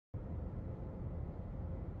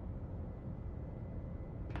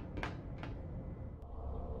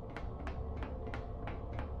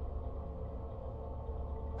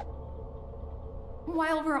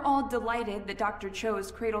While we're all delighted that Dr.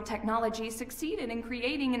 Cho's cradle technology succeeded in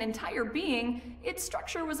creating an entire being, its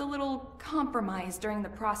structure was a little compromised during the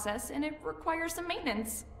process and it requires some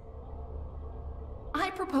maintenance. I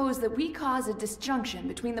propose that we cause a disjunction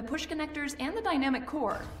between the push connectors and the dynamic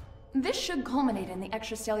core. This should culminate in the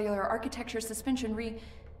extracellular architecture suspension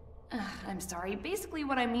I'm sorry, basically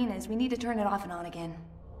what I mean is we need to turn it off and on again.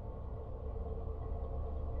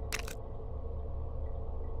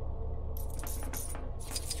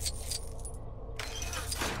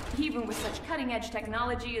 Even with such cutting-edge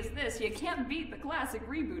technology as this, you can't beat the classic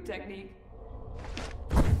reboot technique.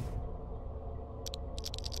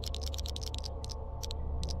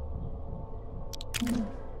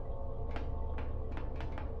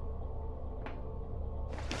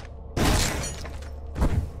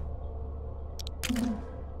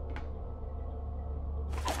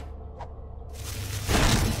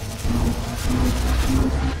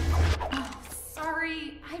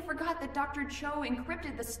 Dr. Cho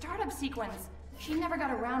encrypted the startup sequence. She never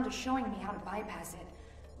got around to showing me how to bypass it.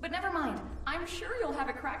 But never mind, I'm sure you'll have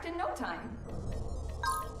it cracked in no time.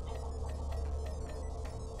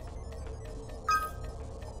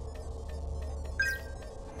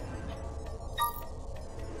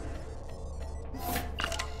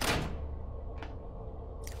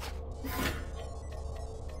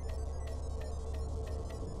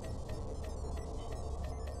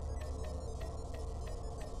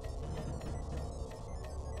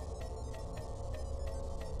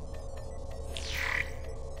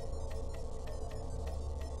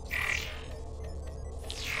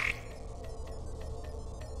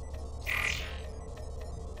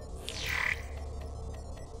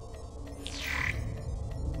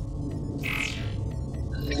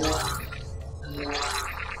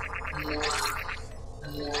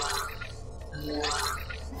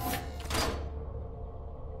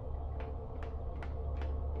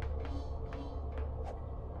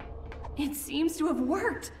 It seems to have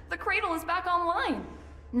worked! The cradle is back online!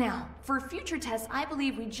 Now, for future tests, I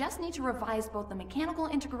believe we just need to revise both the mechanical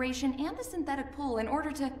integration and the synthetic pull in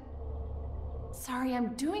order to... Sorry,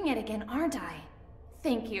 I'm doing it again, aren't I?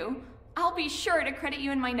 Thank you. I'll be sure to credit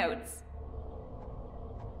you in my notes.